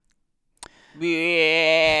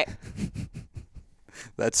Bleh.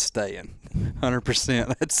 That's staying.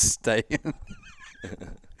 100%. That's staying.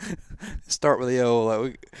 Start with the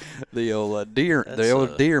That's old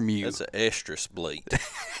a deer mew, that's a estrus bleat.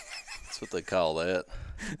 That's what they call that.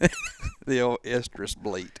 the old estrus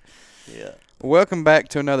bleat. Yeah. Welcome back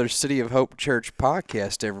to another City of Hope Church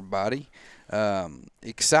podcast, everybody.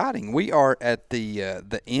 Exciting. We are at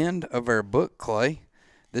the end of our book, Clay.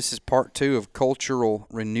 This is part 2 of Cultural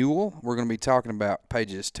Renewal. We're going to be talking about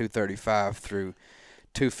pages 235 through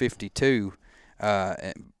 252.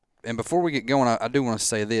 And before we get going, I do want to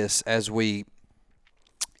say this as we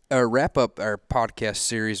wrap up our podcast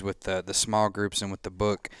series with the small groups and with the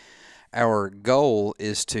book. Our goal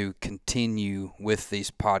is to continue with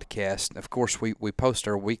these podcasts. Of course, we post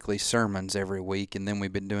our weekly sermons every week, and then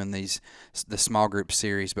we've been doing the small group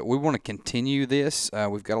series. But we want to continue this.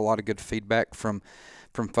 We've got a lot of good feedback from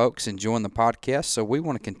folks enjoying the podcast, so we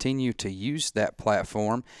want to continue to use that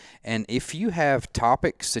platform. And if you have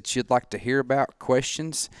topics that you'd like to hear about,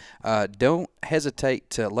 questions, don't hesitate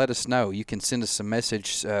to let us know. You can send us a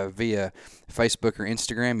message via Facebook or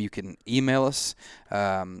Instagram. You can email us,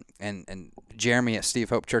 and Jeremy at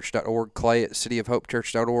cityofhopechurch.org, Clay at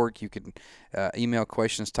cityofhopechurch.org. You can email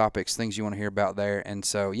questions, topics, things you want to hear about there. And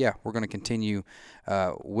so, yeah, we're going to continue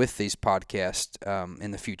with these podcasts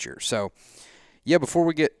in the future. So, yeah, before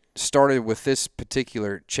we get started with this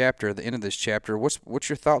particular chapter, the end of this chapter, what's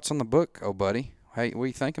your thoughts on the book, oh buddy? Hey, what are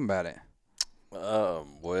you thinking about it?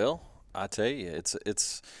 Well, I tell you,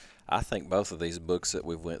 it's. I think both of these books that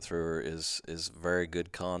we've went through is very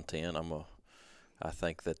good content. I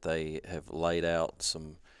think that they have laid out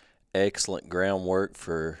some excellent groundwork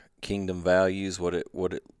for kingdom values. What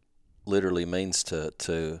it literally means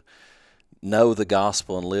to know the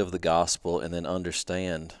gospel and live the gospel, and then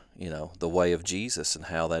understand, the way of Jesus and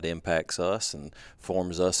how that impacts us and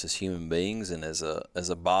forms us as human beings and as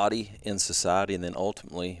a body in society. And then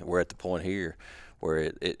ultimately, we're at the point here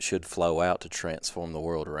where it should flow out to transform the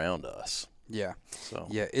world around us. Yeah, So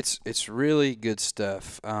yeah, it's really good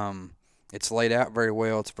stuff. It's laid out very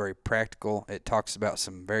well. It's very practical. It talks about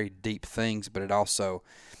some very deep things, but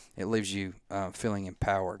it leaves you feeling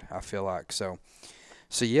empowered. I feel like so.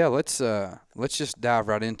 So yeah, let's just dive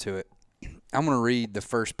right into it. I'm going to read the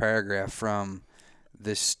first paragraph from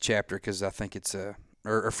this chapter because I think it's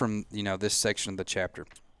or from this section of the chapter.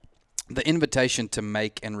 The invitation to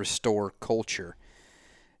make and restore culture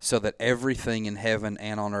so that everything in heaven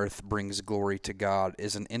and on earth brings glory to God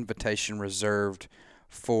is an invitation reserved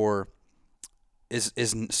for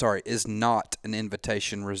is not an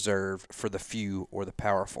invitation reserved for the few or the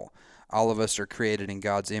powerful. All of us are created in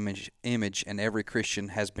God's image, and every Christian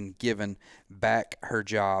has been given back her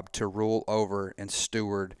job to rule over and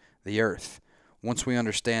steward the earth. Once we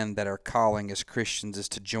understand that our calling as Christians is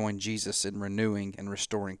to join Jesus in renewing and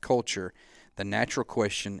restoring culture, the natural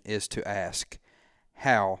question is to ask,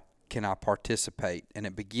 how can I participate? And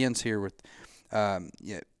it begins here with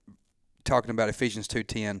talking about Ephesians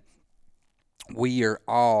 2:10. We are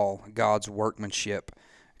all God's workmanship,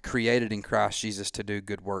 created in Christ Jesus to do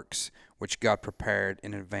good works, which God prepared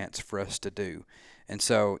in advance for us to do. And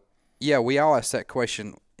so, yeah, we all ask that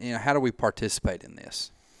question, how do we participate in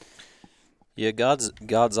this? yeah,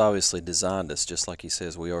 God's obviously designed us, just like He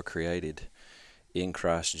says we are created in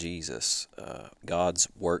Christ Jesus. God's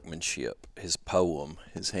workmanship, His poem,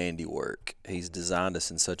 His handiwork. He's designed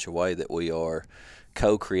us in such a way that we are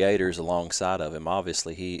co-creators alongside of Him.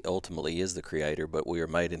 Obviously, He ultimately is the creator, but we are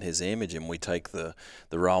made in His image, and we take the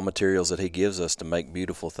raw materials that He gives us to make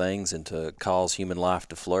beautiful things and to cause human life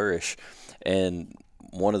to flourish. And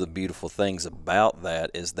one of the beautiful things about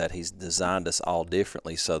that is that He's designed us all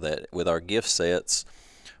differently, so that with our gift sets,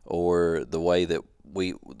 or the way that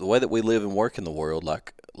we live and work in the world,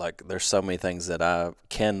 like there's so many things that I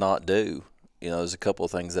cannot do. There's a couple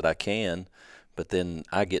of things that I can, but then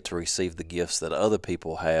I get to receive the gifts that other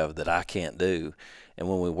people have that I can't do. And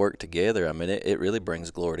when we work together, I mean, it really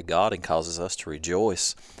brings glory to God and causes us to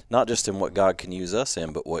rejoice, not just in what God can use us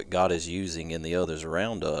in, but what God is using in the others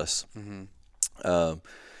around us. Mm-hmm.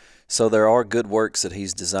 So there are good works that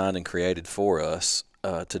He's designed and created for us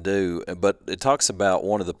to do, but it talks about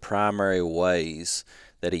one of the primary ways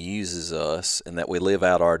that He uses us and that we live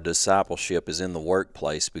out our discipleship is in the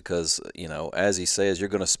workplace, because, as He says, you're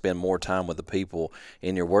going to spend more time with the people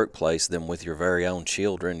in your workplace than with your very own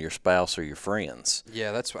children, your spouse, or your friends.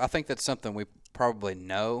 Yeah, I think that's something we probably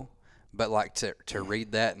know, but like to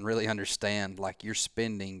read that and really understand, like you're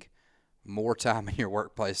spending more time in your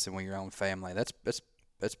workplace than with your own family. That's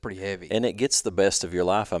pretty heavy. And it gets the best of your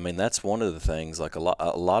life. I mean, that's one of the things, like a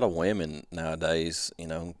lot of women nowadays,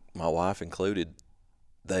 my wife included,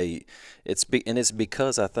 they and it's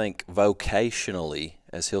because I think vocationally,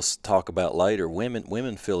 as he'll talk about later,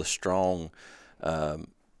 women feel um,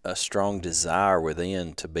 a strong desire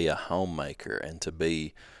within to be a homemaker and to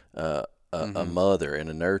be a Mm-hmm. mother and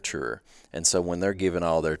a nurturer. And so when they're giving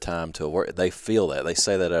all their time to work, they feel that. They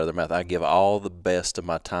say that out of their mouth. I give all the best of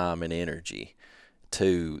my time and energy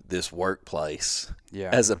to this workplace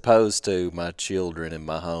Yeah. as opposed to my children and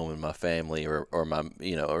my home and my family, or my,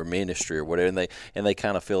 or ministry or whatever. And they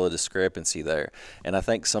kind of feel a discrepancy there. And I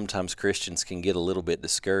think sometimes Christians can get a little bit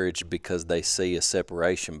discouraged because they see a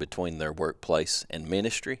separation between their workplace and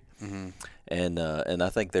ministry. Mm-hmm. And I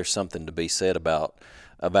think there's something to be said about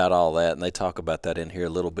all that, and they talk about that in here a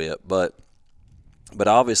little bit. But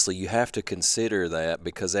obviously you have to consider that,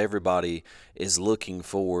 because everybody is looking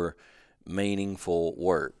for meaningful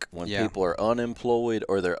work. When Yeah. people are unemployed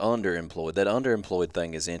or they're underemployed, that underemployed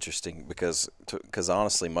thing is interesting, because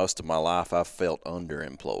honestly, most of my life I've felt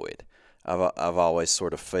underemployed. I've always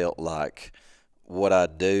sort of felt like what I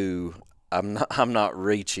do, I'm not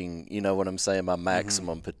reaching, you know what I'm saying, my Mm-hmm.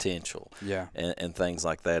 maximum potential, Yeah. and things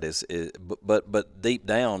like that is but deep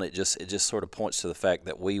down it just sort of points to the fact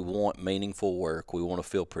that we want meaningful work. We want to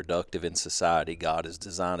feel productive in society. God has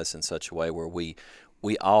designed us in such a way where we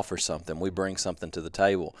offer something, we bring something to the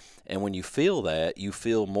table. And when you feel that, you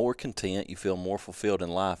feel more content, you feel more fulfilled in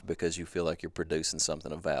life, because you feel like you're producing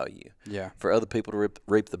something of value Yeah. for other people to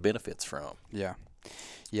reap the benefits from. Yeah.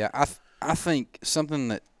 Yeah. I think something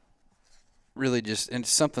that really just, and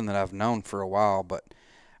it's something that I've known for a while, but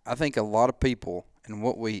I think a lot of people, and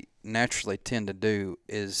what we naturally tend to do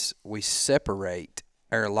is we separate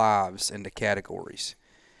our lives into categories.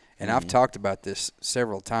 And I've Hmm. talked about this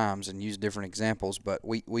several times and used different examples, but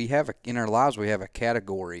we have in our lives, we have a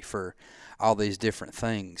category for all these different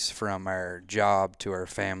things, from our job to our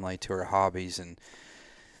family to our hobbies and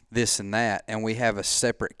this and that. And we have a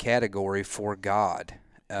separate category for God,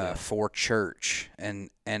 Yeah. for church. And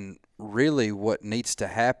really what needs to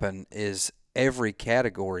happen is every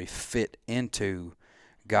category fit into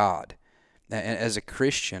God. And as a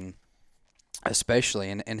Christian, especially,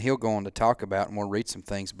 and he'll go on to talk about, and we'll read some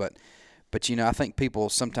things, but I think people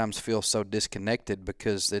sometimes feel so disconnected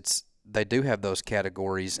because they do have those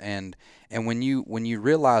categories, and when you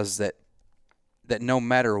realize that no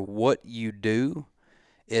matter what you do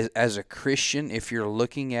as a Christian, if you're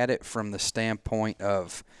looking at it from the standpoint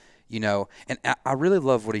of, and I really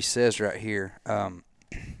love what he says right here. Let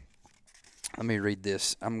me read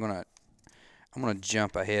this. I'm gonna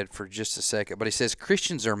jump ahead for just a second, but he says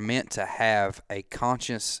Christians are meant to have a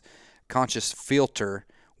conscious filter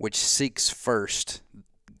which seeks first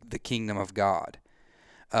the kingdom of God.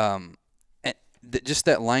 Um, and just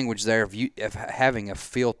that language there of having a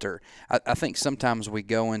filter. I think sometimes we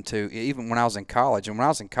go into, even when I was in college, and when I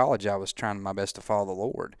was in college, I was trying my best to follow the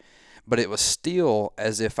Lord. But it was still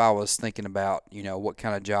as if I was thinking about, what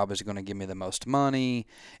kind of job is going to give me the most money.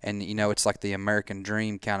 And, it's like the American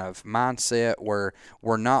dream kind of mindset where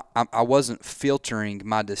I wasn't filtering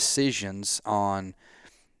my decisions on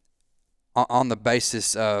the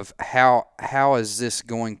basis of how is this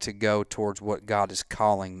going to go towards what God is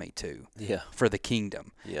calling me to Yeah. for the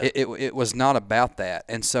kingdom. Yeah. It was not about that.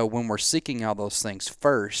 And so when we're seeking all those things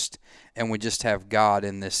first and we just have God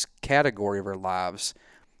in this category of our lives,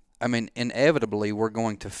 I mean, inevitably we're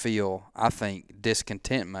going to feel, I think,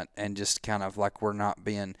 discontentment and just kind of like we're not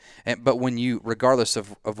being. But when you, regardless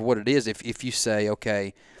of what it is, if you say,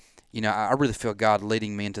 okay, I really feel God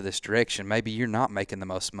leading me into this direction. Maybe you're not making the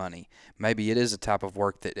most money. Maybe it is a type of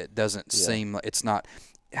work that it doesn't Yeah. seem, it's not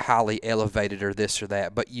highly elevated or this or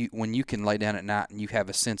that. But when you can lay down at night and you have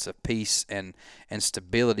a sense of peace and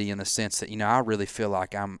stability, in the sense that, I really feel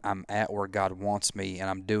like I'm at where God wants me and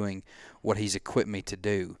I'm doing what He's equipped me to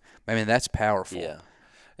do. I mean, that's powerful. Yeah.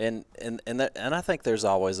 And I think there's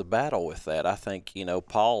always a battle with that. I think,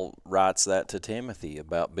 Paul writes that to Timothy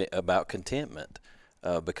about contentment,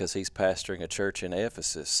 because he's pastoring a church in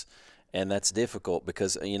Ephesus, and that's difficult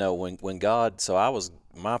because, when God, so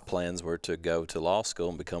my plans were to go to law school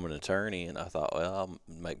and become an attorney, and I thought, well, I'll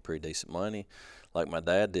make pretty decent money like my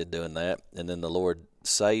dad did doing that. And then the Lord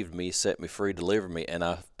saved me, set me free, delivered me, and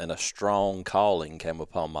a strong calling came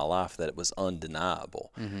upon my life that it was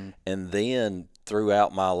undeniable. Mm-hmm. And then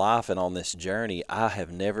throughout my life and on this journey, I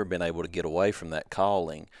have never been able to get away from that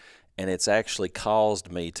calling, and it's actually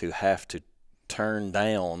caused me to have to turn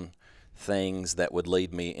down things that would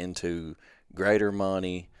lead me into greater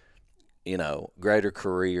money, greater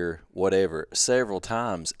career, whatever, several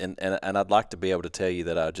times. And I'd like to be able to tell you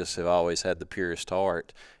that I just have always had the purest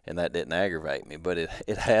heart and that didn't aggravate me, but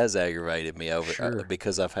it has aggravated me over Sure.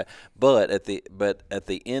 because I've had, but at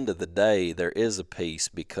the end of the day, there is a peace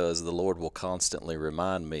because the Lord will constantly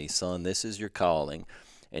remind me, son, this is your calling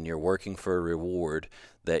and you're working for a reward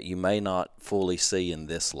that you may not fully see in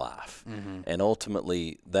this life. And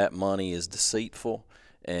ultimately, that money is deceitful.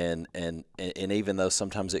 And even though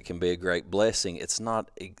sometimes it can be a great blessing, it's not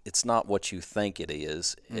what you think it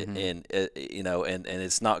is, and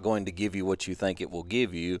it's not going to give you what you think it will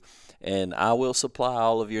give you. And I will supply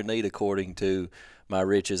all of your need according to my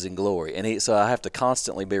riches and glory. So I have to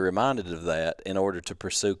constantly be reminded of that in order to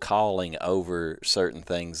pursue calling over certain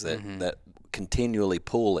things that continually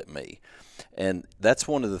pull at me. And that's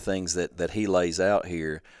one of the things that he lays out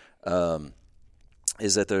here.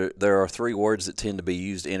 Is that there are three words that tend to be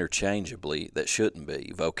used interchangeably that shouldn't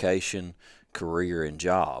be: vocation, career, and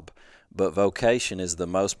job. But vocation is the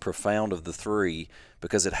most profound of the three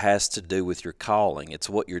because it has to do with your calling. It's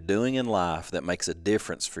what you're doing in life that makes a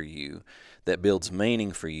difference for you, that builds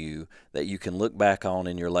meaning for you, that you can look back on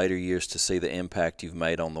in your later years to see the impact you've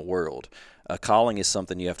made on the world. A calling is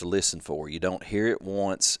something you have to listen for. You don't hear it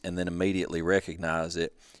once and then immediately recognize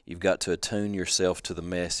it. You've got to attune yourself to the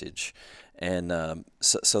message. And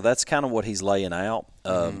so that's kind of what he's laying out.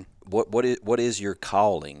 What is your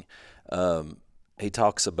calling? He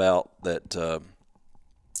talks about that.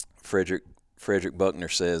 Frederick Buckner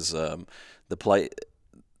says the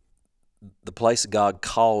place God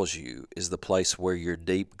calls you is the place where your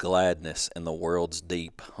deep gladness and the world's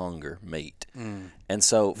deep hunger meet. And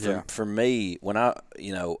so for me, when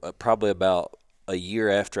probably about a year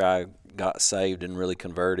after I got saved and really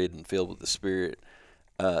converted and filled with the Spirit,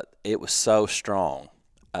 it was so strong,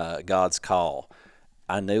 God's call.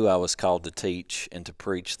 I knew I was called to teach and to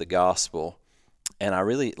preach the gospel. And I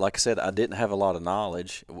really, like I said, I didn't have a lot of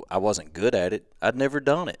knowledge. I wasn't good at it. I'd never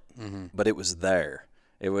done it, but it was there.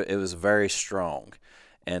 It was very strong,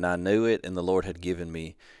 and I knew it. And the Lord had given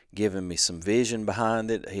me some vision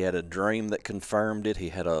behind it. He had a dream that confirmed it. He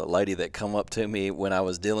had a lady that come up to me when I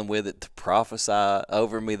was dealing with it to prophesy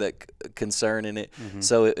over me that concerning it.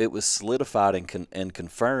 So it was solidified and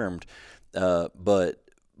confirmed. But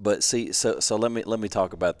see, so let me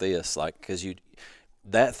talk about this, like, because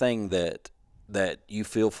that thing that you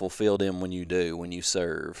feel fulfilled in when you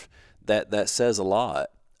serve, that says a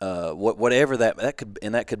lot. Whatever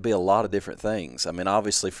that could be a lot of different things. I mean,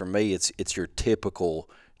 obviously for me, it's your typical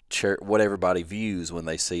church, what everybody views when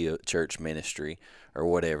they see a church ministry or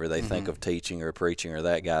whatever. They think of teaching or preaching or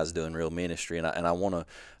that guy's doing real ministry, and I want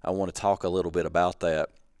to talk a little bit about that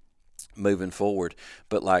moving forward.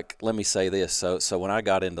 But like, let me say this. So when I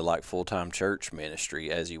got into like full-time church ministry,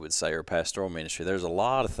 as you would say, or pastoral ministry, there's a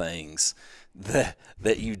lot of things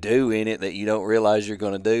that you do in it that you don't realize you're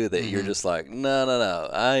going to do, that you're just like, no,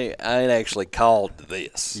 I ain't actually called to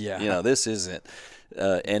this. This isn't.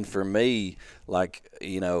 And for me, like,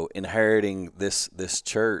 inheriting this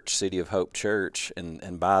church, City of Hope Church,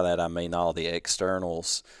 and by that I mean all the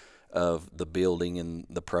externals of the building and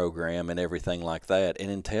the program and everything like that,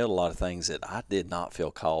 and entailed a lot of things that I did not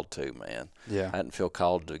feel called to, man. I didn't feel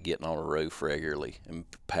called to getting on a roof regularly and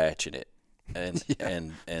patching it and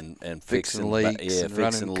and fixing leaks,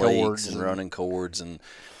 fixing leaks and running cords and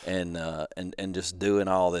just doing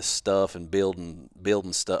all this stuff and building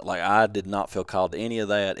stuff. Like, I did not feel called to any of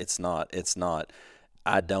that. It's not.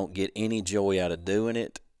 I don't get any joy out of doing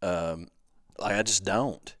it. Like, I just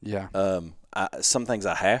don't. Some things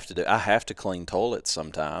I have to do. I have to clean toilets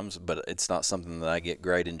sometimes, but it's not something that I get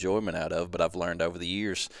great enjoyment out of. But I've learned over the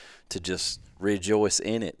years to just rejoice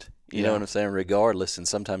in it. You know what I'm saying? Regardless, and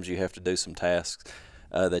sometimes you have to do some tasks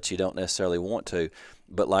that you don't necessarily want to.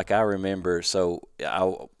 But like, I remember,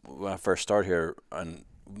 when I first started here and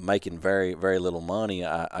making very, very little money,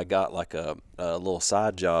 I got like a little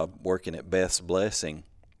side job working at Beth's Blessing,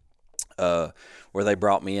 where they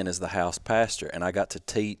brought me in as the house pastor, and I got to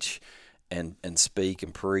teach and speak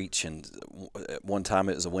and preach. And at one time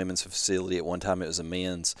it was a women's facility, at one time it was a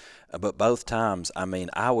men's. But both times, I mean,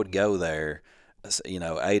 I would go there,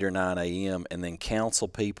 8 or 9 a.m. and then counsel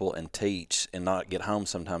people and teach and not get home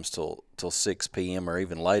sometimes till 6 p.m. or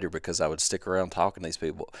even later, because I would stick around talking to these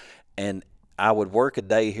people. And I would work a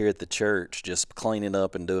day here at the church just cleaning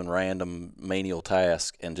up and doing random menial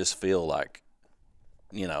tasks and just feel like,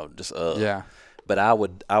 But I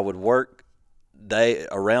would work day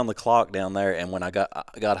around the clock down there, and when I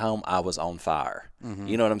got home, I was on fire.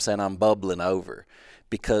 You know what I'm saying? I'm bubbling over,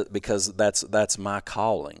 because that's my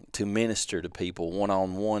calling, to minister to people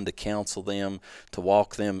one-on-one, to counsel them, to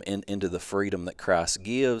walk them into the freedom that Christ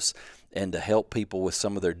gives. and to help people with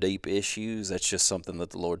some of their deep issues. That's just something that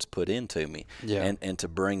the Lord's put into me. Yeah. And to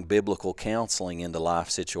bring biblical counseling into life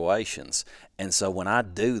situations. And so when I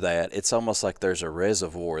do that, it's almost like there's a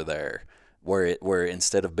reservoir there where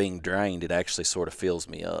instead of being drained, it actually sort of fills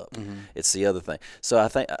me up. It's the other thing. So I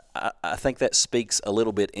think that speaks a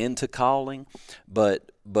little bit into calling, but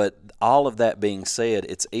all of that being said,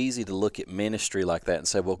 it's easy to look at ministry like that and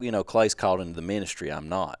say, well, Clay's called into the ministry, I'm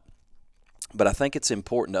not. But I think it's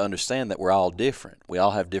important to understand that we're all different. We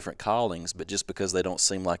all have different callings, but just because they don't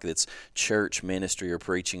seem like it's church ministry or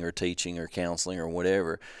preaching or teaching or counseling or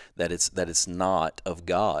whatever, that it's not of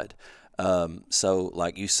God. So,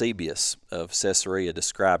 like Eusebius of Caesarea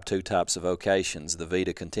described two types of vocations: the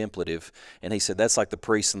vita contemplative, and he said that's like the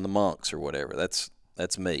priests and the monks or whatever.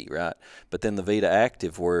 That's me, right? But then the vita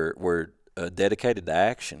active were dedicated to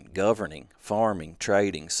action, governing, farming,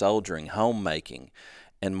 trading, soldiering, homemaking.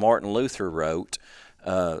 And Martin Luther wrote,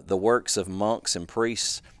 the works of monks and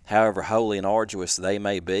priests, however holy and arduous they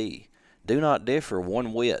may be, do not differ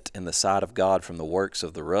one whit in the sight of God from the works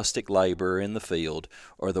of the rustic laborer in the field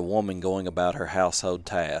or the woman going about her household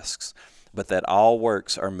tasks, but that all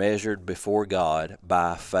works are measured before God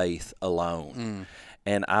by faith alone.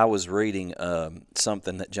 And I was reading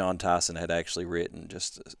something that John Tyson had actually written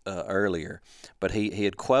just earlier, but he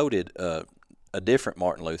had quoted a different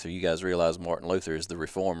Martin Luther. You guys realize Martin Luther is the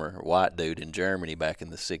reformer, white dude in Germany back in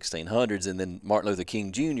the 1600s, and then Martin Luther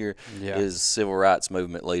King Jr. is civil rights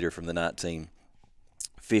movement leader from the 1950s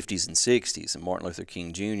and 60s. And Martin Luther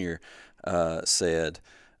King Jr. Said,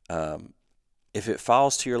 if it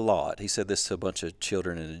falls to your lot, he said this to a bunch of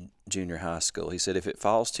children in a junior high school. He said, if it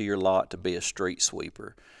falls to your lot to be a street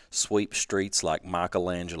sweeper, sweep streets like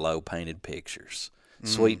Michelangelo painted pictures.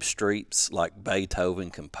 Sweep streets like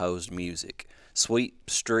Beethoven composed music. Sweep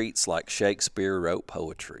streets like Shakespeare wrote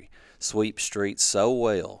poetry. Sweep streets so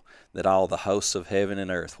well that all the hosts of heaven and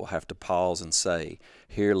earth will have to pause and say,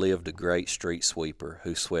 here lived a great street sweeper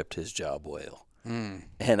who swept his job well.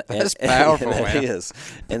 That's powerful, and man. It is.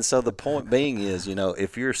 And so the point being is,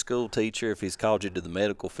 if you're a school teacher, if he's called you to the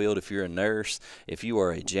medical field, if you're a nurse, if you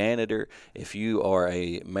are a janitor, if you are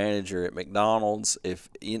a manager at McDonald's,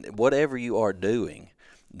 whatever you are doing,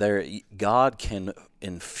 God can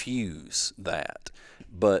infuse that.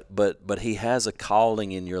 But he has a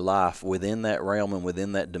calling in your life within that realm and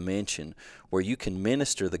within that dimension where you can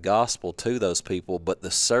minister the gospel to those people, but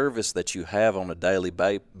the service that you have on a daily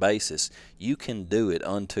basis, you can do it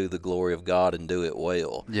unto the glory of God and do it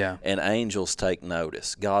well. Yeah. And angels take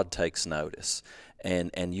notice. God takes notice.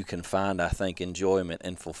 And you can find, I think, enjoyment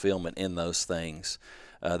and fulfillment in those things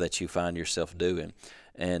that you find yourself doing.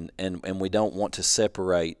 And we don't want to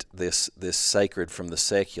separate this sacred from the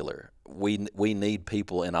secular. We need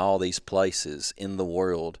people in all these places in the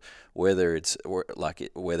world, whether it's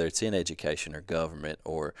in education or government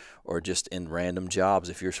or just in random jobs.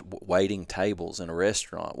 If you're waiting tables in a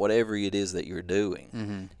restaurant, whatever it is that you're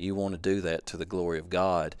doing, you want to do that to the glory of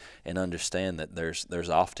God and understand that there's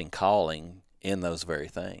often calling in those very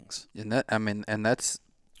things. And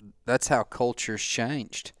that's how culture's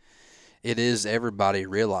changed. It is everybody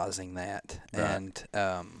realizing that, Right. and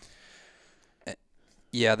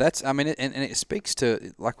it speaks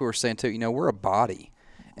to, like we were saying too. We're a body,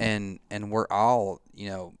 and we're all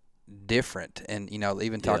different, and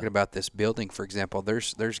even talking about this building, for example,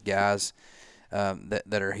 there's guys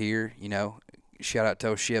that are here. Shout out to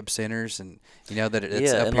Oshib Centers, and that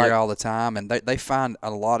it's up here all the time, and they find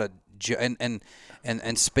a lot of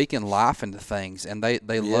and speaking life into things, and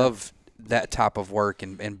they love that type of work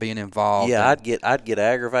and being involved. Yeah, I'd get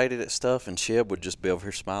aggravated at stuff, and Shib would just be over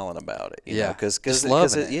here smiling about it.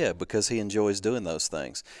 Because he enjoys doing those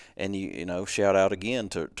things. And shout out again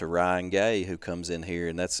to Ryan Gay, who comes in here,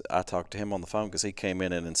 and I talked to him on the phone because he came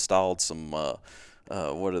in and installed some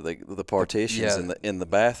what are the partitions in the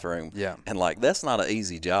bathroom. Yeah. And that's not an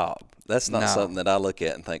easy job. That's not something that I look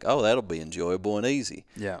at and think, oh, that'll be enjoyable and easy.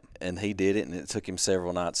 Yeah. And he did it, and it took him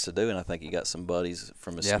several nights to do. And I think he got some buddies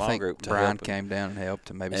from his small group to Brian help him. came down and helped,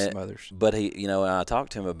 and maybe some others. But he, when I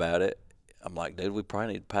talked to him about it, I'm like, dude, we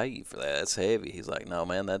probably need to pay you for that. That's heavy. He's like, no,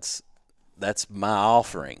 man, that's my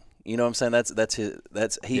offering. You know what I'm saying?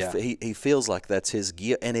 He feels like that's his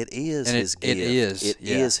gift, and it is his gift. It is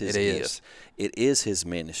his gift. It is his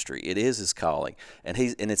ministry. It is his calling, and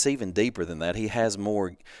it's even deeper than that. He has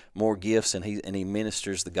more gifts, and he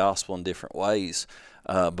ministers the gospel in different ways.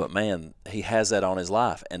 But man, he has that on his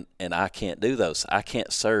life, and I can't do those. I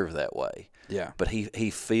can't serve that way. Yeah. But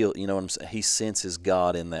he feel, you know what I'm saying? He senses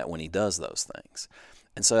God in that when he does those things,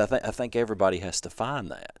 and so I think everybody has to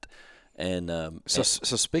find that. And so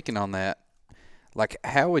speaking on that,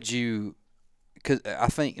 how would you because I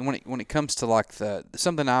think when it comes to like the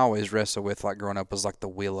something I always wrestle with like growing up was like the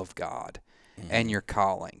will of God and Hmm. your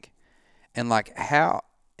calling, and like how,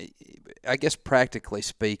 I guess practically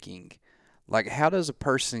speaking, like how does a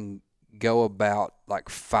person go about like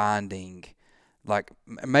finding, like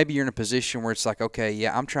maybe you're in a position where it's like, okay,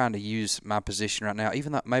 yeah, I'm trying to use my position right now,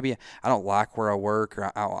 even though maybe I don't like where I work,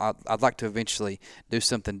 or I'd like to eventually do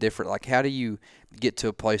something different. Like how do you get to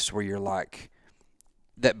a place where you're like,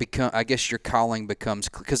 that become, I guess your calling becomes,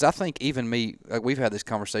 because I think even me, like we've had this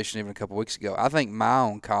conversation even a couple weeks ago, I think my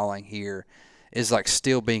own calling here is like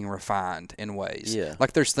still being refined in ways. Yeah.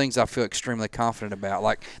 Like there's things I feel extremely confident about,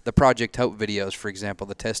 like the Project Hope videos, for example,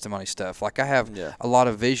 the testimony stuff. Like I have Yeah. a lot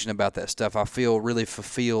of vision about that stuff. I feel really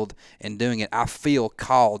fulfilled in doing it. I feel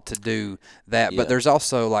called to do that. But Yeah. there's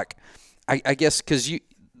also like, I guess because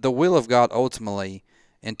the will of God ultimately,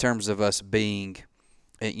 in terms of us being,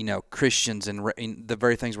 Christians, and the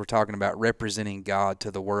very things we're talking about, representing God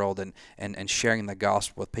to the world, and sharing the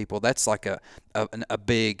gospel with people. That's like a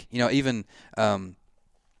big, even,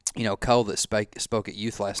 Cole that spoke at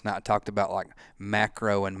youth last night talked about like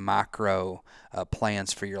macro and micro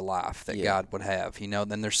plans for your life that Yeah. God would have.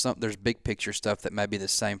 Then there's big picture stuff that may be the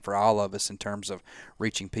same for all of us in terms of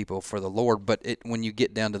reaching people for the Lord. But when you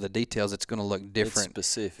get down to the details, it's going to look It's different in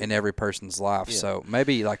specific. every person's life. Yeah. So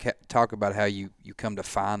maybe like talk about how you come to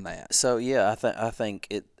find that. So yeah, I think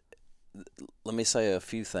it. Let me say a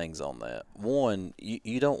few things on that. One,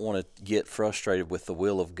 you don't want to get frustrated with the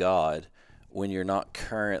will of God when you're not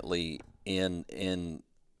currently in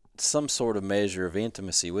some sort of measure of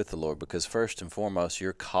intimacy with the Lord, because first and foremost,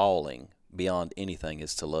 your calling beyond anything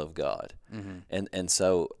is to love God. Mm-hmm. And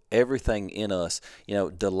so everything in us,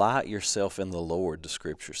 delight yourself in the Lord, the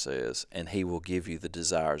scripture says, and he will give you the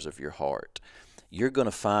desires of your heart. You're going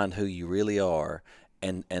to find who you really are,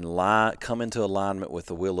 and come into alignment with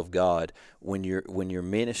the will of God when your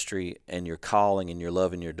ministry and your calling and your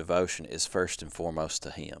love and your devotion is first and foremost to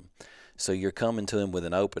him. So you're coming to him with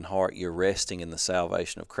an open heart. You're resting in the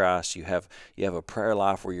salvation of Christ. You have a prayer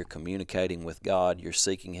life where you're communicating with God. You're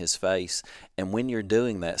seeking his face. And when you're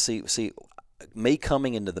doing that, see, me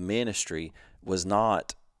coming into the ministry was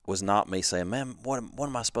not me saying, "Man, what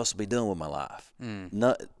am I supposed to be doing with my life?" Mm.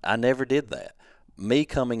 No, I never did that. Me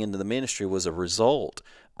coming into the ministry was a result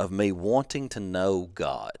of me wanting to know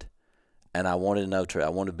God. And I wanted to know truth. I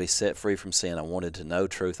wanted to be set free from sin. I wanted to know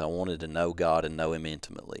truth. I wanted to know God and know him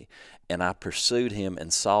intimately. And I pursued him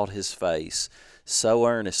and sought his face so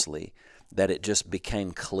earnestly that it just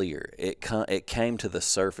became clear. It came to the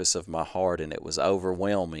surface of my heart, and it was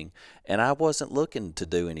overwhelming. And I wasn't looking to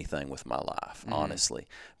do anything with my life, Mm-hmm. honestly.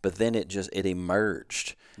 But then it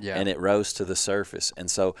emerged, Yeah. and it rose to the surface. And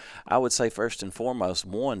so I would say, first and foremost,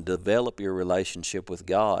 one, develop your relationship with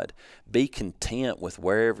God. Be content with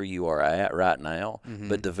wherever you are at right now, Mm-hmm.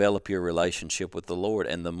 but develop your relationship with the Lord.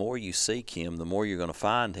 And the more you seek him, the more you're going to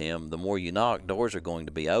find him. The more you knock, doors are going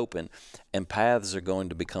to be open, and paths are going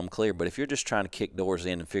to become clear. But if you're just trying to kick doors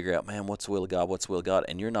in and figure out, man, what's the will of God, what's the will of God,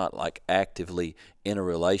 and you're not like actively in a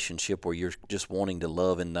relationship where you're just wanting to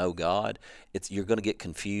love and know God, you're going to get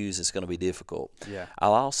confused. It's going to be difficult. Yeah.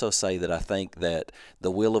 I'll also say that I think that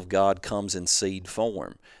the will of God comes in seed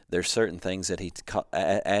form. There's certain things that he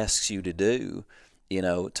asks you to do,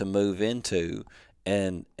 to move into,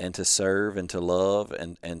 and to serve and to love,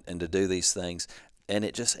 and to do these things. And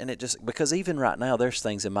it just because even right now there's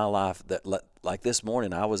things in my life that, like this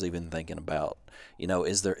morning, I was even thinking about,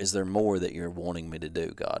 is there more that you're wanting me to do,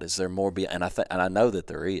 God? Is there more and I know that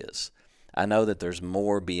there is. I know that there's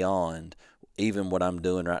more beyond even what I'm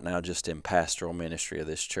doing right now, just in pastoral ministry of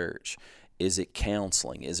this church. Is it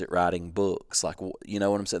counseling? Is it writing books? Like, you know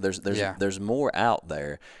what I'm saying? There's Yeah. there's more out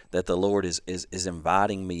there that the Lord is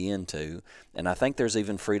inviting me into, and I think there's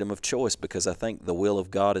even freedom of choice, because I think the will of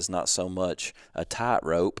God is not so much a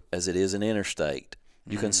tightrope as it is an interstate.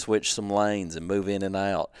 You can Mm. switch some lanes and move in and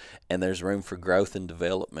out, and there's room for growth and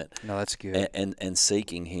development, No, that's good. and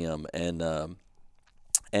seeking Him.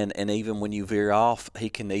 And even when you veer off, he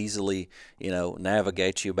can easily,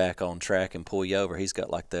 navigate you back on track and pull you over. He's got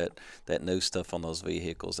like that new stuff on those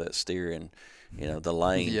vehicles, that steering, the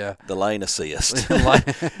lane, Yeah. the lane assist. Like-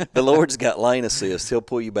 The Lord's got lane assist. He'll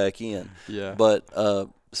pull you back in. yeah. But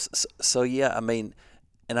so yeah, I mean,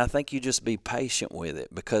 and I think you just be patient with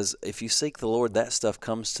it, because if you seek the Lord, that stuff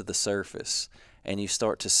comes to the surface, and you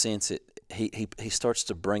start to sense it. He starts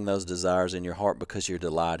to bring those desires in your heart because you're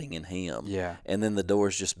delighting in Him, Yeah. and then the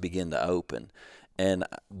doors just begin to open. And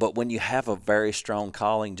but when you have a very strong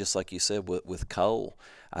calling, just like you said with Cole,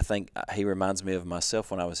 I think he reminds me of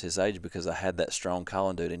myself when I was his age because I had that strong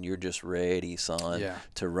calling, dude. And you're just ready, son, Yeah.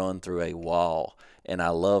 to run through a wall. And I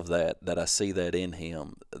love that I see that in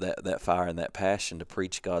him, that fire and that passion to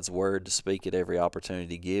preach God's word, to speak at every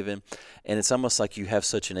opportunity given. And it's almost like you have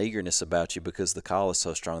such an eagerness about you because the call is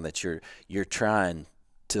so strong that you're trying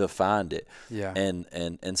to find it. Yeah.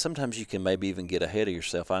 And sometimes you can maybe even get ahead of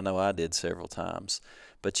yourself. I know I did several times.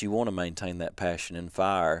 But you want to maintain that passion and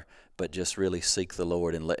fire, but just really seek the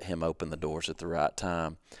Lord and let him open the doors at the right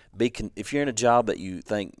time. If you're in a job that you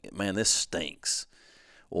think, man, this stinks,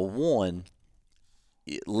 well, one,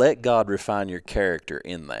 let God refine your character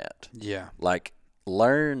in that. Yeah. Like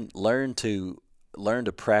learn to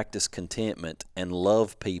practice contentment and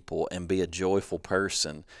love people and be a joyful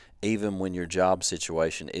person even when your job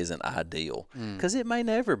situation isn't ideal, because it may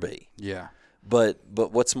never be. Yeah. But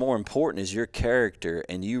what's more important is your character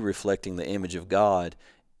and you reflecting the image of God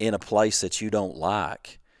in a place that you don't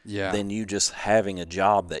like Yeah. than you just having a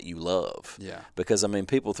job that you love. Yeah. Because, I mean,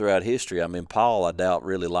 people throughout history, I mean, Paul, I doubt,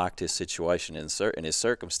 really liked his situation in his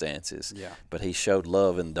circumstances, Yeah. but he showed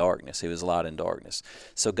love in darkness. He was light in darkness.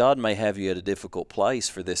 So God may have you at a difficult place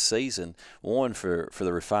for this season, one, for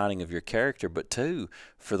the refining of your character, but two,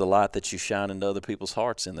 for the light that you shine into other people's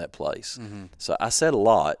hearts in that place. Mm-hmm. So I said a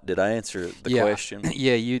lot. Did I answer the Yeah. question?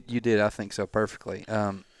 Yeah, you did. I think so perfectly.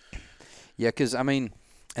 Yeah, because I mean,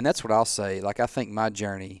 and that's what I'll say. Like, I think my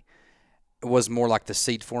journey was more like the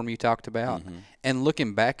seed form you talked about, Mm-hmm. and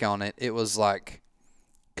looking back on it, it was like,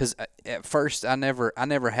 because at first I never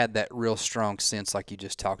had that real strong sense like you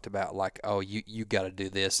just talked about, like, oh, you got to do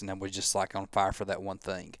this, and I was just like on fire for that one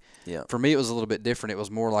thing. Yeah. For me, it was a little bit different. It was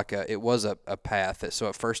more like it was a path. So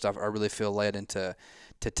at first, I really feel led into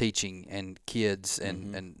teaching and kids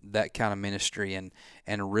and that kind of ministry, and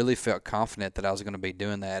really felt confident that I was going to be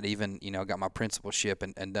doing that. Even got my principalship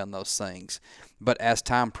and done those things. But as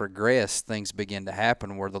time progressed, things began to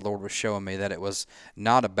happen where the Lord was showing me that it was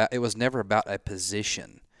never about a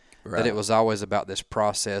position. That it Right. was always about this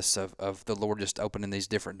process of the Lord just opening these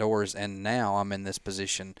different doors, and now I'm in this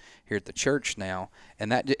position here at the church now,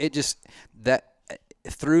 and that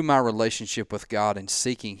through my relationship with God and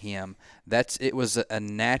seeking Him, it was a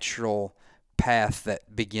natural path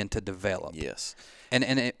that began to develop, Yes. and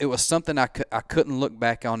it was something I couldn't look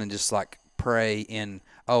back on and just like pray in,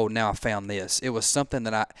 oh, now I found this. It was something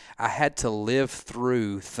that I had to live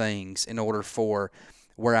through things in order for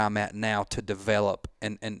where I'm at now to develop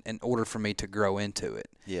and in order for me to grow into it.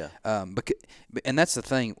 Yeah. And that's the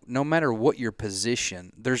thing. No matter what your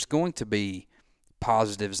position, there's going to be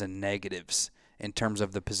positives and negatives in terms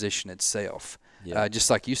of the position itself. Yeah.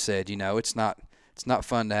 Just like you said, it's not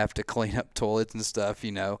fun to have to clean up toilets and stuff,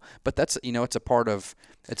 but that's it's a part of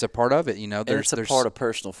it. And There's it's a part of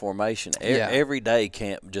personal formation. Yeah. Every day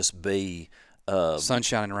can't just be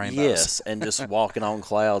sunshine and rainbows. yes, and just walking on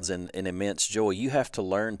clouds and immense joy. You have to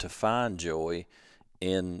learn to find joy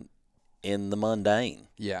in the mundane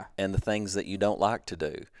Yeah. and the things that you don't like to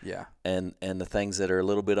do, Yeah. and the things that are a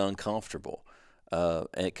little bit uncomfortable.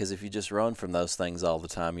 Because if you just run from those things all the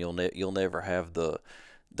time, you'll never have the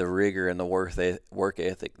rigor and the work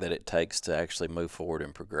ethic that it takes to actually move forward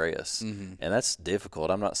and progress. Mm-hmm. And that's difficult.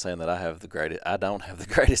 I'm not saying that I don't have the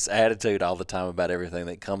greatest attitude all the time about everything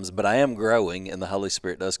that comes, but I am growing, and the Holy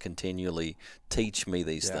Spirit does continually teach me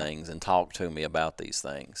these Yeah. things and talk to me about these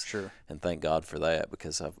things. Sure. And thank God for that,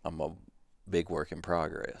 because I'm a big work in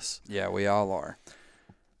progress. Yeah, we all are.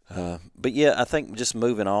 But yeah, I think just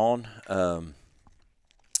moving on,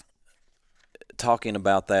 talking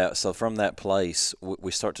about that. So from that place,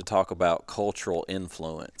 we start to talk about cultural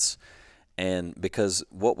influence, and because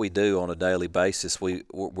what we do on a daily basis, we're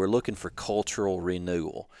looking for cultural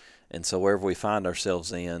renewal. And so wherever we find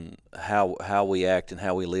ourselves in, how we act and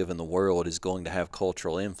how we live in the world is going to have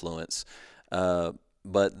cultural influence.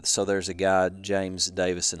 But so there's a guy, James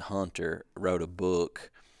Davison Hunter, wrote a book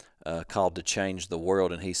called To Change the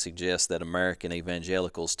World, and he suggests that American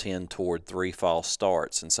evangelicals tend toward three false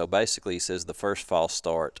starts. And so basically he says the first false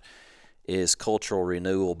start is cultural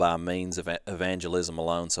renewal by means of evangelism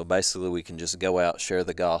alone. So basically we can just go out, share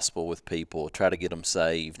the gospel with people, try to get them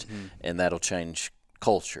saved, and that'll change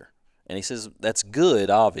culture. And he says that's good,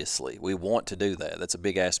 obviously. We want to do that. That's a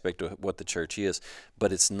big aspect of what the church is,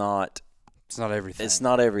 but it's not everything. it's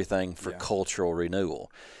not everything for Yeah. cultural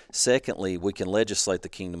renewal. Secondly, we can legislate the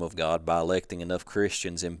kingdom of God by electing enough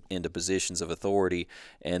Christians into positions of authority,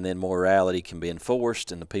 and then morality can be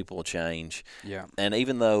enforced and the people will change. Yeah. And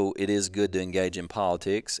even though it is good to engage in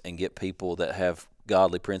politics and get people that have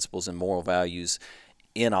godly principles and moral values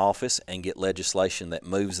in office and get legislation that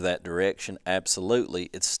moves that direction, absolutely.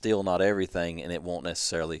 It's still not everything, and it won't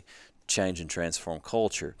necessarily change and transform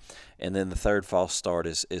culture. And then the third false start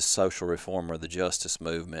is social reform or the justice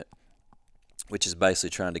movement, which is basically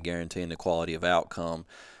trying to guarantee an equality of outcome,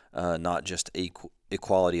 not just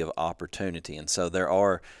equality of opportunity. And so there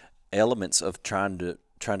are elements of trying to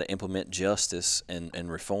implement justice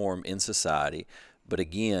and reform in society. But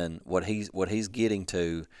again, what he's getting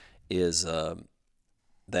to is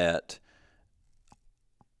that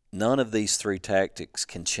none of these three tactics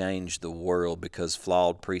can change the world because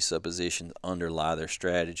flawed presuppositions underlie their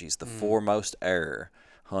strategies. The foremost error,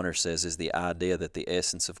 Hunter says, is the idea that the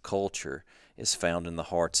essence of culture is found in the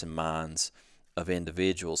hearts and minds of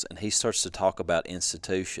individuals. And he starts to talk about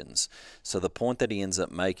institutions. So the point that he ends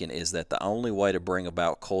up making is that the only way to bring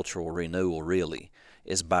about cultural renewal really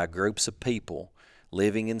is by groups of people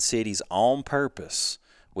living in cities on purpose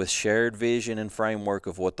with shared vision and framework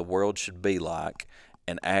of what the world should be like,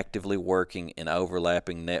 and actively working in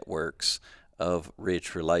overlapping networks of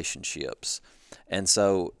rich relationships. And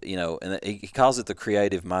so, and he calls it the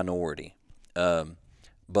creative minority.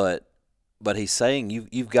 But he's saying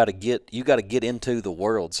you've got to get into the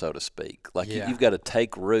world, so to speak. Like Yeah. you've got to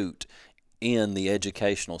take root in the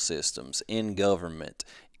educational systems, in government,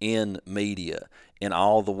 in media, in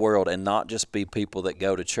all the world, and not just be people that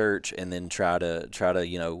go to church and then try to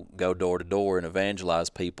go door to door and evangelize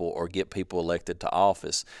people or get people elected to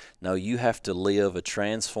office. No, you have to live a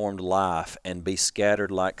transformed life and be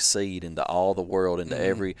scattered like seed into all the world, into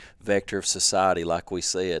every vector of society, like we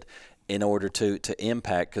said, in order to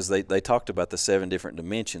impact, because they talked about the 7 different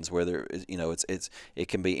dimensions, where there is, it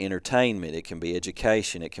can be entertainment, it can be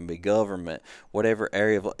education, it can be government, whatever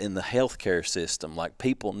area in the healthcare system. Like,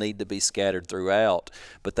 people need to be scattered throughout,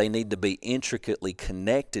 but they need to be intricately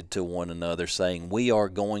connected to one another, saying we are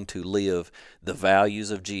going to live the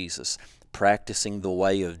values of Jesus, practicing the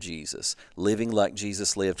way of Jesus, living like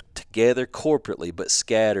Jesus lived, together corporately but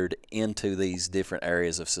scattered into these different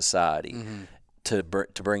areas of society. To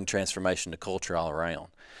bring transformation to culture all around.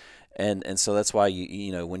 And so that's why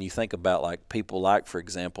when you think about, like, people like, for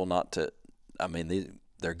example,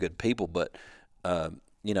 they're good people, but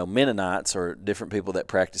Mennonites or different people that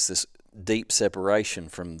practice this deep separation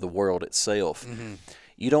from the world itself.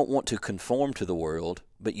 You don't want to conform to the world,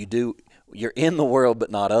 but you're in the world but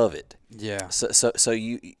not of it. Yeah. So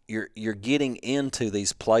you're getting into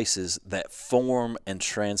these places that form and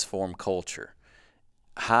transform culture.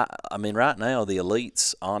 Right now the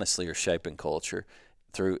elites honestly are shaping culture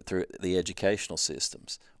through the educational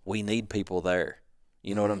systems. We need people there.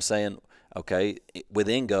 You know what I'm saying? Okay,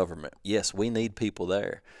 within government, yes, we need people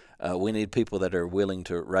there. We need people that are willing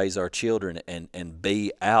to raise our children and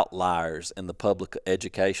be outliers in the public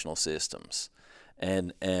educational systems,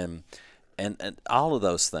 and all of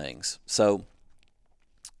those things. So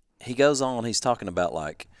he goes on. He's talking about,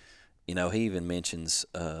 like, he even mentions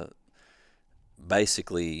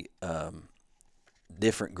basically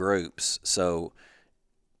different groups. So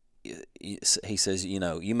he says,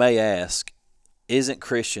 you may ask, isn't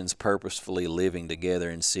Christians purposefully living together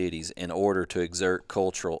in cities in order to exert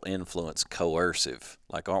cultural influence coercive?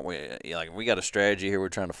 Like, aren't we, like, we got a strategy here, we're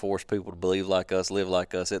trying to force people to believe like us, live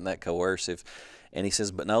like us, isn't that coercive? And he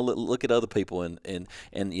says, but no, look at other people. And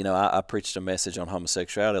I preached a message on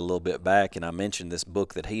homosexuality a little bit back, and I mentioned this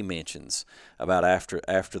book that he mentions about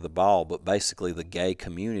after the ball. But basically, the gay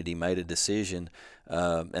community made a decision,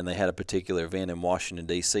 and they had a particular event in Washington,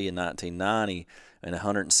 D.C. in 1990, and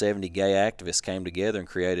 170 gay activists came together and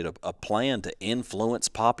created a plan to influence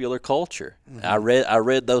popular culture. I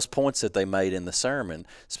read those points that they made in the sermon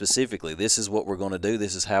specifically. This is what we're going to do.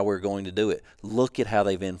 This is how we're going to do it. Look at how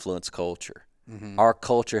they've influenced culture. Our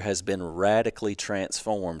culture has been radically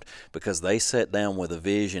transformed because they sat down with a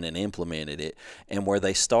vision and implemented it. And where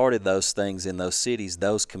they started those things in those cities,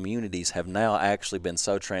 those communities have now actually been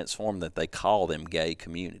so transformed that they call them gay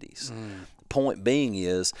communities. Point being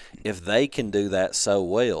is, if they can do that so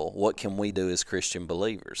well, what can we do as Christian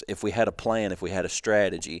believers? If we had a plan, if we had a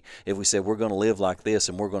strategy, if we said we're going to live like this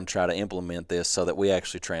and we're going to try to implement this so that we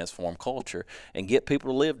actually transform culture and get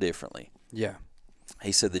people to live differently. Yeah.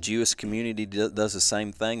 He said the Jewish community does the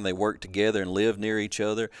same thing. They work together and live near each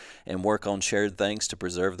other and work on shared things to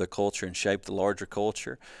preserve their culture and shape the larger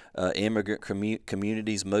culture. Immigrant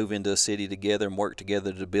communities move into a city together and work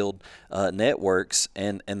together to build networks,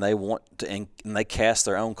 and they want to, and they cast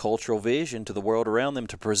their own cultural vision to the world around them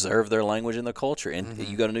to preserve their language and their culture. And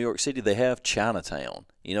you go to New York City, they have Chinatown.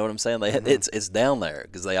 You know what I'm saying? It's down there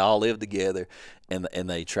because they all live together, and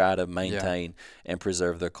they try to maintain and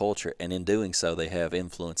preserve their culture. And in doing so, they have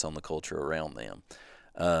influence on the culture around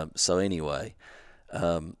them. So anyway,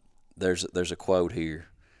 There's a quote here.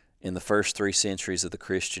 In the first 3 centuries of the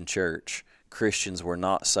Christian church, Christians were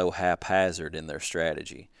not so haphazard in their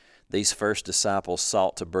strategy. These first disciples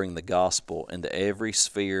sought to bring the gospel into every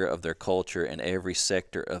sphere of their culture and every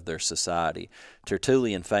sector of their society.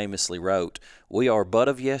 Tertullian famously wrote, "We are but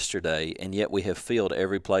of yesterday, and yet we have filled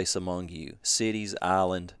every place among you, cities,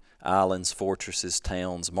 islands, fortresses,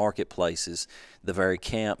 towns, marketplaces, the very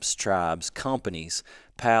camps, tribes, companies,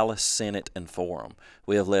 palace, senate, and forum.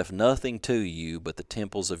 We have left nothing to you but the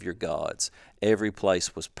temples of your gods." Every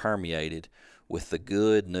place was permeated with the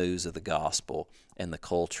good news of the gospel and the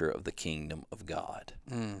culture of the kingdom of God.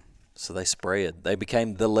 So they spread. They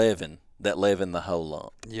became the leaven that leavened the whole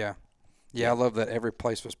lump. Yeah, I love that every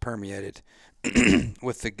place was permeated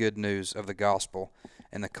with the good news of the gospel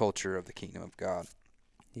and the culture of the kingdom of God.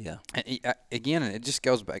 Yeah. And again, it just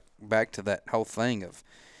goes back to that whole thing of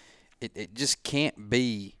it just can't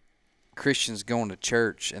be Christians going to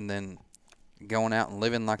church and then going out and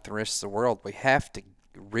living like the rest of the world. We have to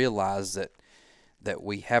realize that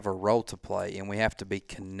we have a role to play, and we have to be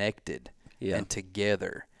connected and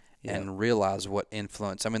together and realize what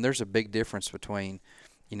influence. I mean, there's a big difference between,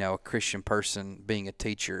 a Christian person being a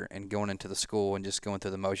teacher and going into the school and just going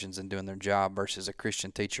through the motions and doing their job versus a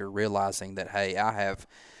Christian teacher realizing that, hey, I have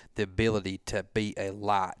the ability to be a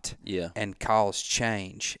light and cause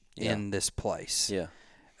change in this place. Yeah.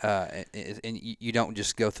 And you don't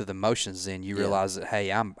just go through the motions. Then you realize that,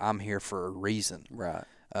 hey, I'm here for a reason. Right.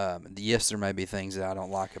 Yes, there may be things that I don't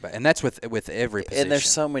like about, and that's with every position. And there's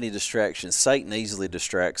so many distractions. Satan easily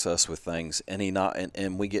distracts us with things,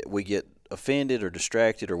 and we get offended or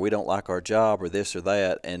distracted, or we don't like our job or this or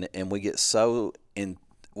that, and we get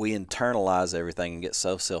we internalize everything and get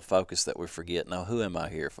so self-focused that we forget, no, who am I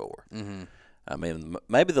here for? Mm-hmm. I mean,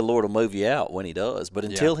 maybe the Lord will move you out when He does, but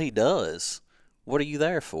until He does, what are you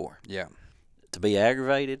there for? Yeah. To be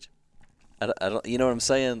aggravated? I don't, you know what I'm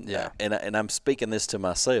saying? Yeah. And I'm speaking this to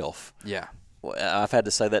myself. Yeah. I've had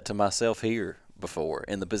to say that to myself here before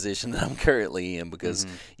in the position that I'm currently in, because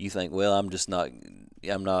you think, well, I'm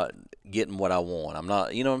not getting what I want. I'm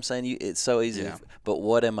not, you know what I'm saying? It's so easy. Yeah. But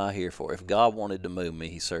what am I here for? If God wanted to move me,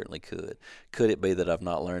 He certainly could. Could it be that I've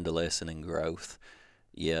not learned a lesson in growth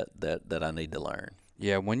yet that I need to learn?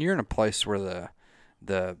 Yeah. When you're in a place where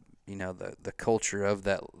the culture of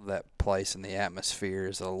that place and the atmosphere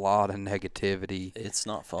is a lot of negativity, it's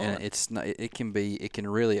not fun. And it can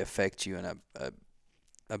really affect you in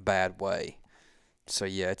a bad way. So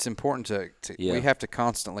it's important to we have to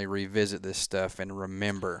constantly revisit this stuff and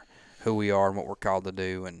remember who we are and what we're called to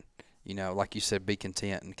do, and like you said, be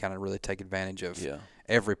content and kind of really take advantage of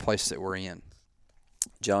every place that we're in.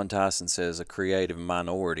 John Tyson says a creative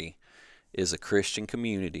minority is a Christian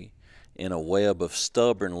community in a web of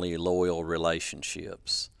stubbornly loyal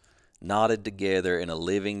relationships, knotted together in a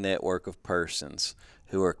living network of persons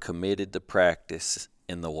who are committed to practice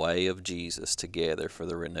in the way of Jesus together for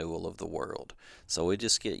the renewal of the world. So we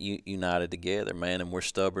just get united together, man, and we're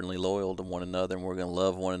stubbornly loyal to one another, and we're going to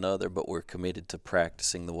love one another, but we're committed to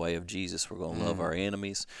practicing the way of Jesus. We're going to love our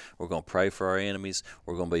enemies. We're going to pray for our enemies.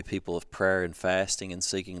 We're going to be people of prayer and fasting and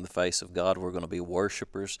seeking the face of God. We're going to be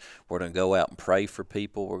worshipers. We're going to go out and pray for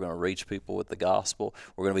people. We're going to reach people with the gospel.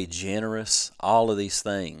 We're going to be generous. All of these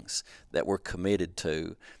things that we're committed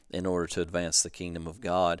to in order to advance the kingdom of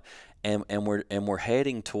God. And we're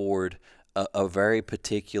heading toward a very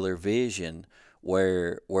particular vision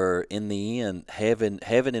where in the end heaven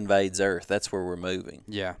invades earth. That's where we're moving.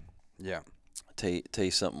 Yeah. Tell you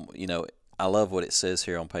something. I love what it says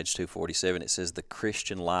here on page 247. It says the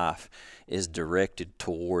Christian life is directed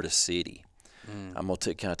toward a city.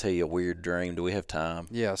 Can I tell you a weird dream? Do we have time?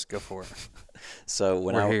 Yeah, let's go for it. So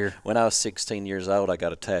when I was 16 years old, I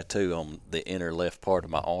got a tattoo on the inner left part of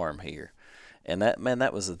my arm here. And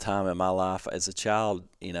that was the time in my life as a child,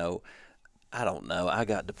 I don't know. I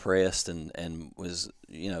got depressed and was,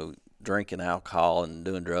 drinking alcohol and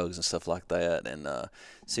doing drugs and stuff like that. And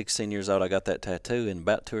 16 years old, I got that tattoo, and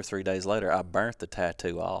about 2 or 3 days later, I burnt the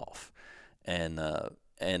tattoo off. And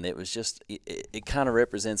it was just, it kind of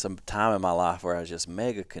represents a time in my life where I was just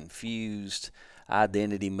mega confused,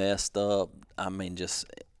 identity messed up. I mean, just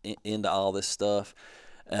into all this stuff.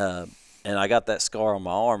 And I got that scar on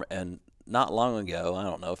my arm, and not long ago, I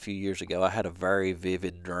don't know, a few years ago, I had a very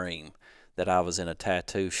vivid dream that I was in a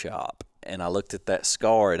tattoo shop, and I looked at that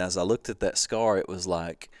scar, and as I looked at that scar, it was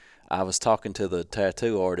like I was talking to the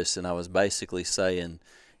tattoo artist, and I was basically saying,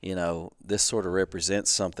 this sort of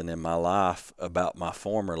represents something in my life about my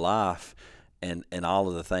former life, and all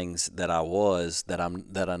of the things that I was that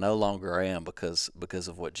I no longer am because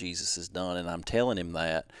of what Jesus has done. And I'm telling him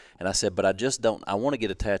that, and I said, but I just don't. I want to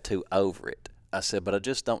get a tattoo over it. I said, but I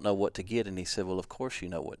just don't know what to get. And he said, well, of course you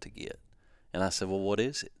know what to get. And I said, well, what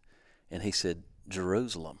is it? And he said,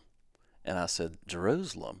 Jerusalem. And I said,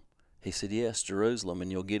 Jerusalem? He said, yes, Jerusalem,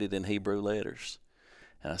 and you'll get it in Hebrew letters.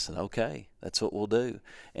 And I said, okay, that's what we'll do.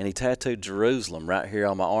 And he tattooed Jerusalem right here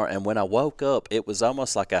on my arm. And when I woke up, it was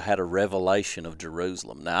almost like I had a revelation of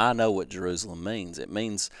Jerusalem. Now, I know what Jerusalem means. It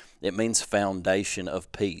means foundation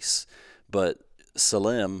of peace. But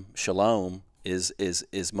shalom is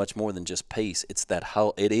much more than just peace. It's that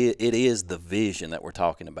whole it is the vision that we're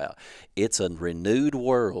talking about. It's a renewed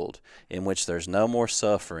world in which there's no more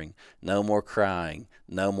suffering, no more crying,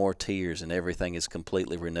 no more tears, and everything is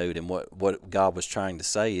completely renewed. And what God was trying to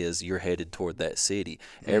say is you're headed toward that city.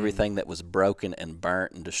 Everything that was broken and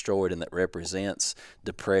burnt and destroyed and that represents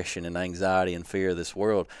depression and anxiety and fear of this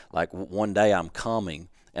world, like one day I'm coming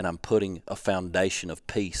and I'm putting a foundation of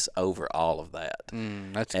peace over all of that.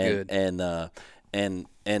 That's and, good.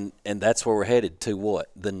 And that's where we're headed to. What?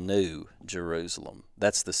 The new Jerusalem.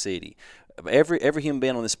 That's the city. Every human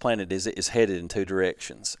being on this planet is headed in two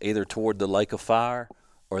directions, either toward the lake of fire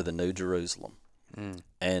or the new Jerusalem.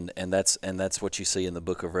 And that's what you see in the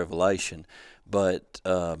book of Revelation. But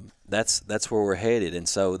that's where we're headed. And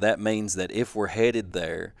so that means that if we're headed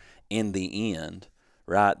there in the end,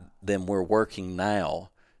 right, then we're working now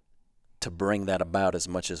to bring that about as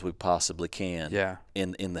much as we possibly can. Yeah.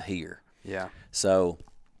 In the here. Yeah. So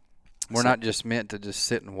We're not just meant to just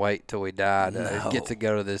sit and wait till we die to No. get to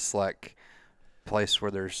go to this like place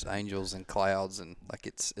where there's angels and clouds, and like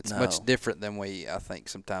it's much No. different than we, I think,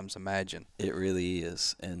 sometimes imagine. It really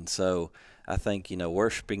is. And so I think,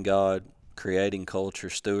 worshiping God, creating culture,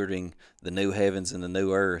 stewarding the new heavens and the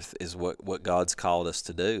new earth is what God's called us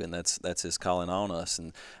to do, and that's his calling on us.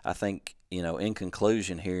 And I think, in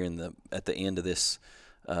conclusion here at the end of this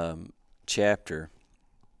chapter,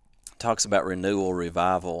 talks about renewal,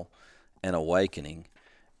 revival, and awakening.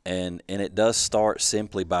 And it does start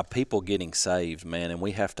simply by people getting saved, man. And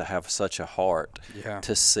we have to have such a heart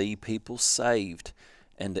to see people saved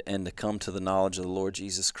and to come to the knowledge of the Lord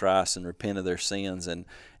Jesus Christ and repent of their sins and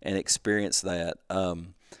experience that.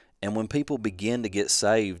 And when people begin to get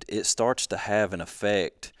saved, it starts to have an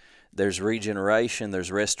effect. There's regeneration,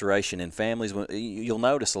 there's restoration in families. You'll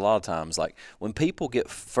notice a lot of times, like when people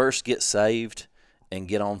first get saved and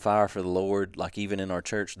get on fire for the Lord, like even in our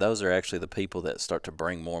church, those are actually the people that start to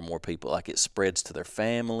bring more and more people. Like it spreads to their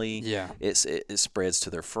family, it spreads to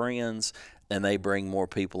their friends, and they bring more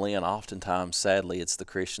people in. Oftentimes, sadly, it's the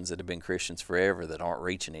Christians that have been Christians forever that aren't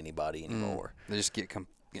reaching anybody anymore. They just get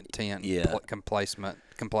content,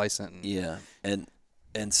 complacent. Yeah, and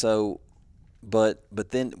so.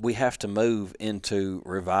 But then we have to move into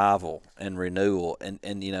revival and renewal, and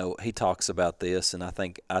he talks about this, and I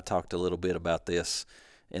think I talked a little bit about this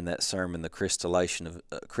in that sermon, the crystallization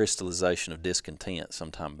of discontent,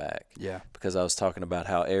 sometime back. Yeah. Because I was talking about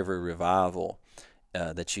how every revival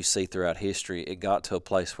that you see throughout history, it got to a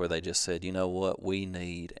place where they just said, you know what, we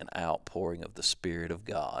need an outpouring of the Spirit of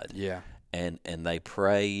God. Yeah. And they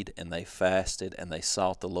prayed and they fasted and they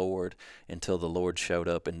sought the Lord until the Lord showed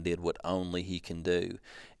up and did what only He can do.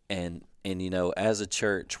 And as a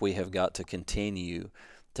church, we have got to continue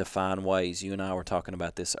to find ways. You and I were talking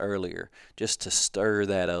about this earlier, just to stir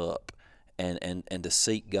that up and to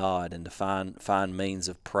seek God and to find means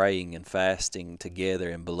of praying and fasting together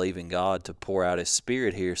and believing God to pour out His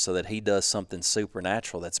Spirit here so that He does something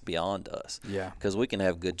supernatural that's beyond us. Yeah. Because we can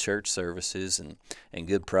have good church services and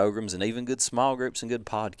good programs and even good small groups and good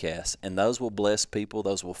podcasts, and those will bless people,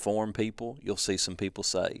 those will form people. You'll see some people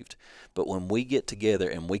saved. But when we get together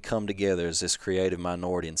and we come together as this creative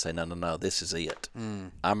minority and say, no, this is it.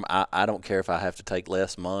 I don't care if I have to take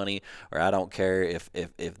less money, or I don't care if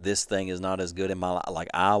this thing is not as good in my life. Like,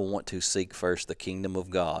 I want to seek first the kingdom of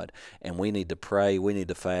God, and we need to pray, we need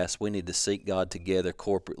to fast, we need to seek God together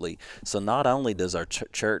corporately. So not only does our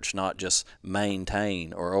church not just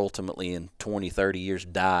maintain or ultimately in 20, 30 years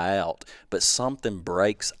die out, but something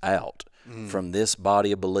breaks out from this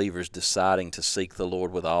body of believers deciding to seek the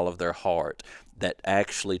Lord with all of their heart that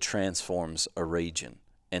actually transforms a region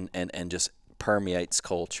and just permeates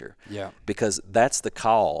culture. Yeah. Because that's the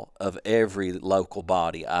call of every local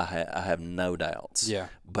body, I have no doubts. Yeah.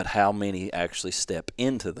 But how many actually step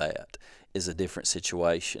into that is a different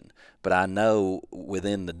situation. But I know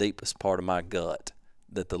within the deepest part of my gut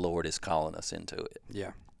that the Lord is calling us into it.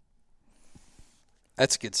 Yeah.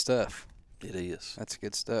 That's good stuff. It is. That's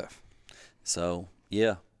good stuff. So,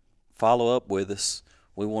 yeah, follow up with us.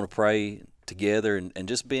 We want to pray together and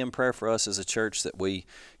just be in prayer for us as a church that we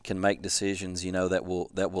can make decisions, that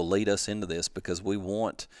will lead us into this, because we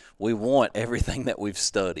want everything that we've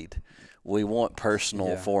studied. We want personal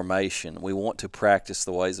Yeah. formation. We want to practice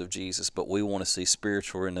the ways of Jesus, but we want to see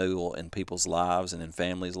spiritual renewal in people's lives and in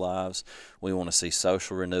families' lives. We want to see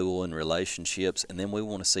social renewal in relationships, and then we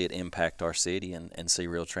want to see it impact our city and see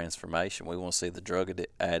real transformation. We want to see the drug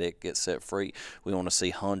addict get set free. We want to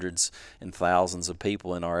see hundreds and thousands of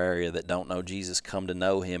people in our area that don't know Jesus come to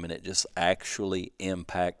know him, and it just actually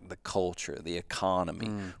impact the culture, the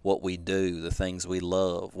economy, what we do, the things we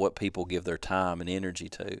love, what people give their time and energy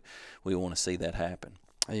to. We want to see that happen.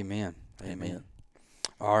 Amen. Amen.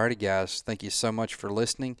 All righty, guys. Thank you so much for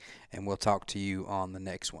listening, and we'll talk to you on the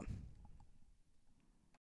next one.